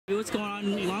What's going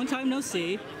on? Long time no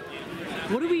see.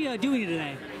 What are we doing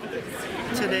today?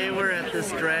 Today we're at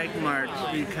this drag march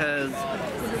because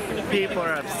people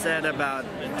are upset about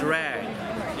drag.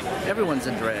 Everyone's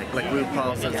in drag, like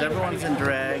RuPaul says. Everyone's in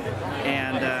drag,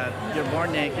 and you're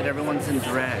born naked, everyone's in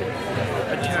drag.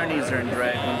 Attorneys are in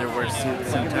drag when they wear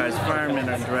suits and ties. Firemen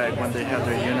are in drag when they have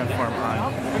their uniform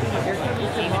on.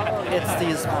 It's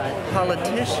these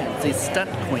politicians, these stunt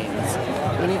queens.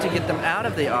 We need to get them out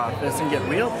of the office and get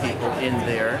real people in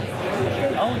there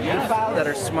that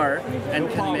are smart and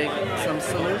can make some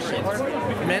solutions.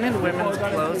 Men and women's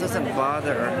clothes doesn't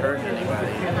bother or hurt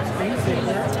anybody.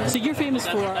 So you're famous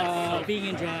for being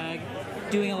in drag,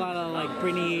 doing a lot of like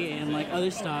Britney and like other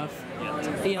stuff.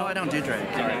 You know, I don't do drag.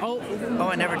 Oh,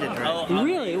 I never did drag.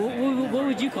 Really? What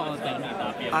would you call it then?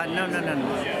 No,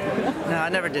 I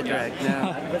never did drag.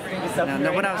 No,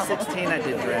 when I was 16, I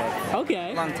did drag.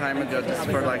 Okay. A long time ago, just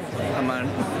for like a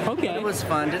month. Okay. It was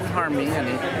fun, didn't harm me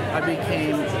any. I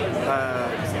became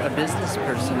a business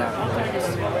person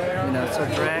afterwards. You know, so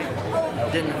drag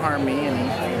didn't harm me any.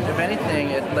 If anything,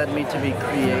 it led me to be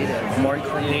creative, more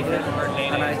creative.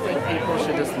 And I think people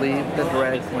should just leave the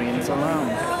drag queens alone.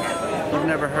 You've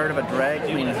never heard of a drag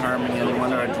queen harming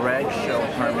anyone or a drag show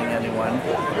harming anyone.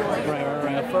 Right.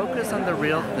 Focus on the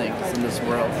real things in this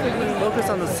world. Focus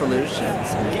on the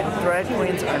solutions. Drag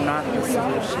queens are not the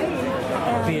solution.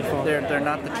 Beautiful. They're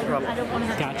not the trouble.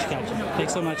 Gotcha.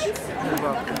 Thanks so much. You're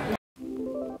welcome.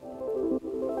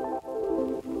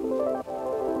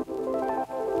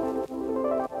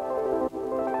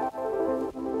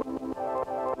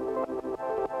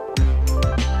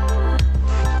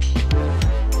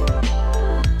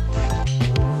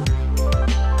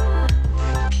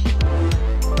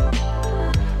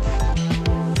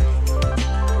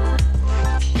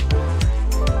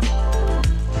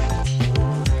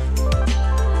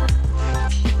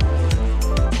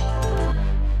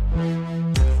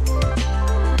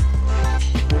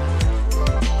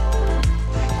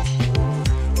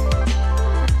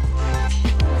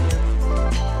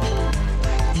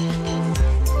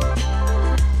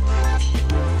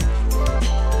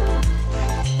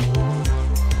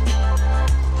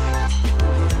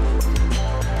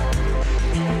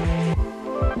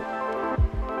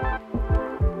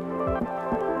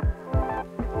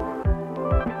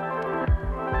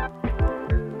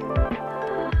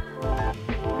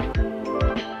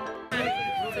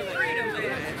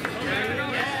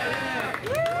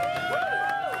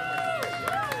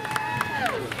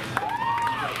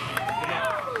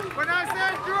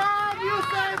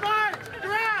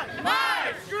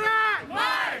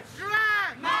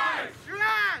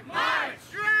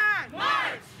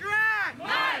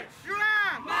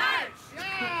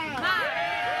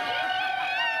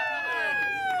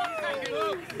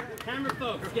 Camera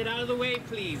folks, get out of the way,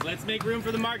 please. Let's make room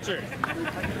for the marchers. Okay.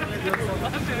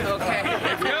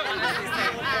 Let's go.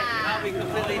 I'll be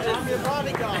completely just your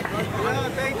bodyguard. No,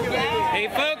 thank you. Hey,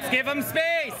 folks, give them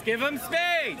space. Give them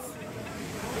space.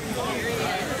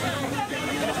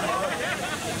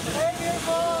 Hey,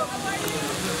 beautiful.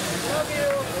 Love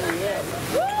you.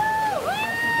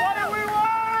 What do we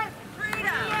want?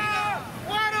 Freedom.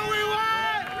 What do we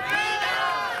want?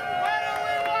 Freedom. What do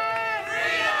we want?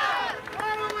 Freedom.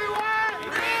 What do we want?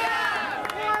 Freedom.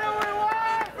 What do we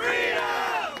want?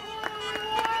 Freedom.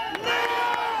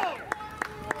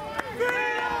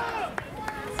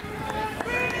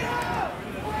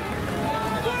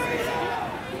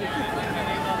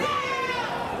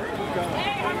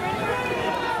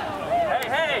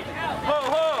 Hey, ho,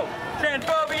 ho.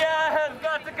 Transphobia has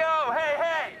got to go.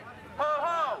 Hey, ho,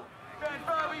 ho.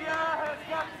 Transphobia has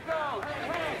got to go.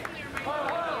 Hey, ho,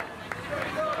 ho.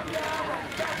 Transphobia has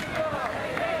got to go.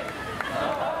 Hey, ho,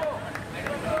 ho.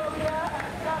 Transphobia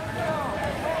has got to go.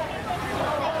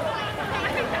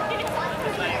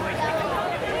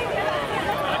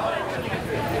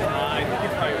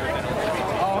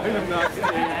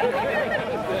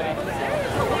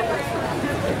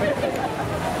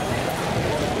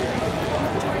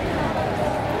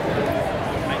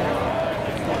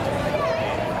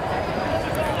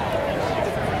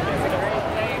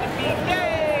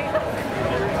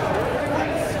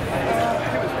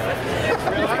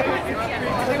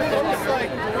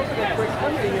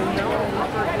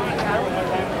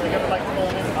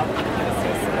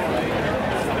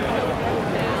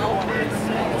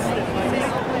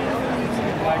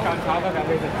 Like on top of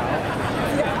everything else.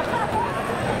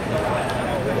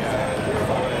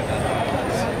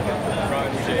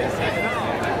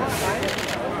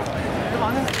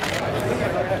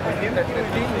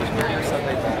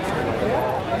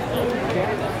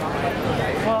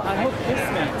 Well, I hope this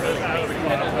makes it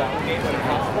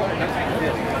possible.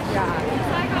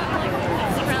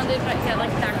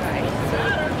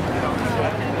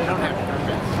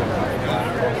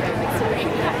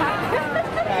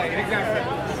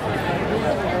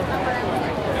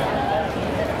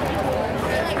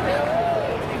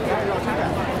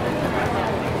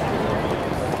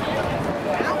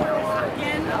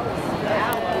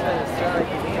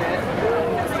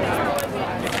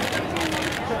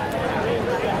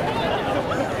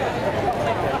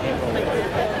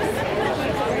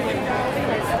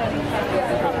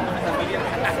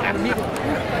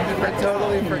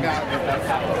 out if that's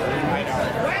happening.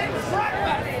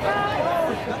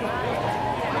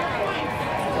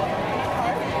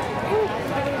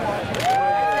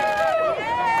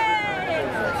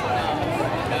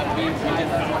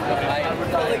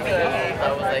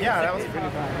 I yeah, that was pretty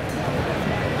fun.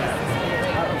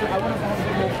 I want to have a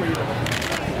bit more freedom.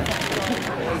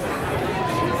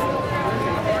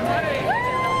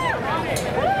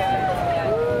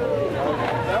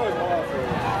 That was awesome.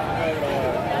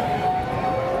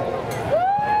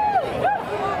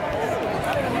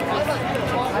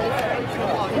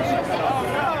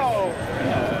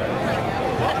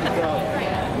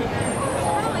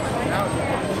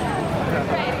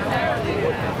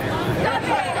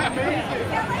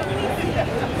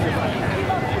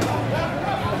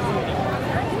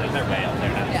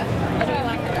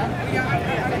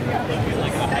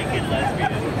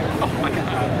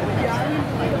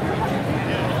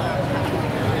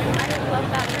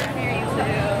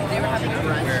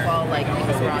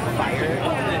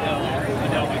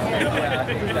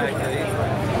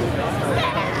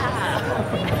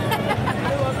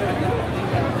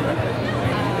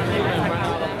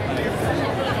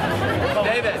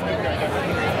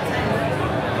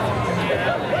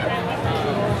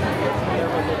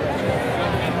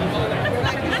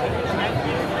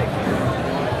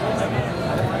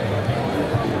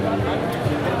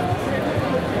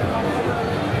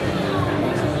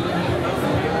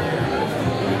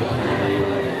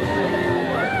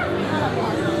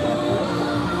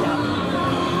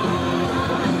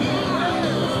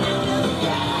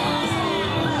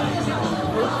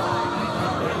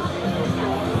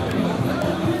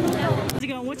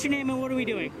 What's your name and what are we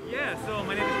doing? Yeah, so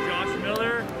my name is Josh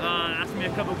Miller. Asked me a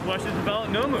couple questions about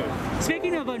Nomu.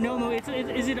 Speaking of Nomu,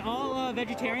 is it all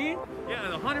vegetarian?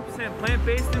 Yeah, 100%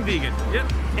 plant-based and vegan.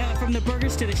 Yep. From the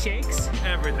burgers to the shakes?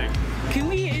 Everything.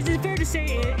 Is it fair to say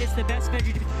it's the best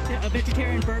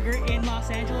vegetarian burger in Los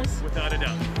Angeles? Without a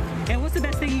doubt. And what's the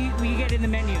best thing we get in the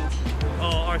menu?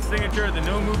 Our signature, the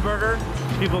Nomu burger.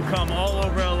 People come all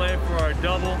over LA for our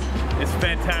double. It's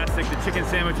fantastic. The chicken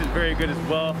sandwich is very good as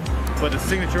well. But the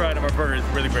signature item, our burger, is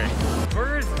really great.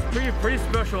 Burgers is a pretty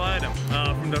special item.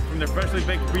 From the freshly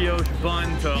baked brioche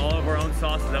bun to all of our own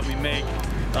sauces that we make.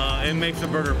 It makes the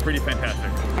burger pretty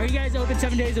fantastic. Are you guys open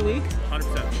 7 days a week?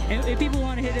 100%. And if people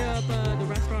want to hit up the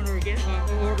restaurant or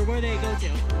where they go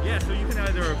to? Yeah, so you can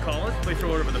either call us, place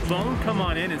your order over the phone, come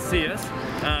on in and see us,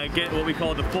 get what we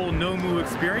call the full Nomu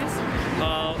experience,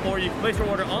 or you can place your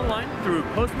order online through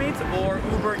Postmates or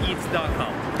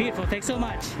UberEats.com. Beautiful, thanks so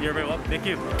much. You're very welcome, thank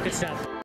you. Good stuff.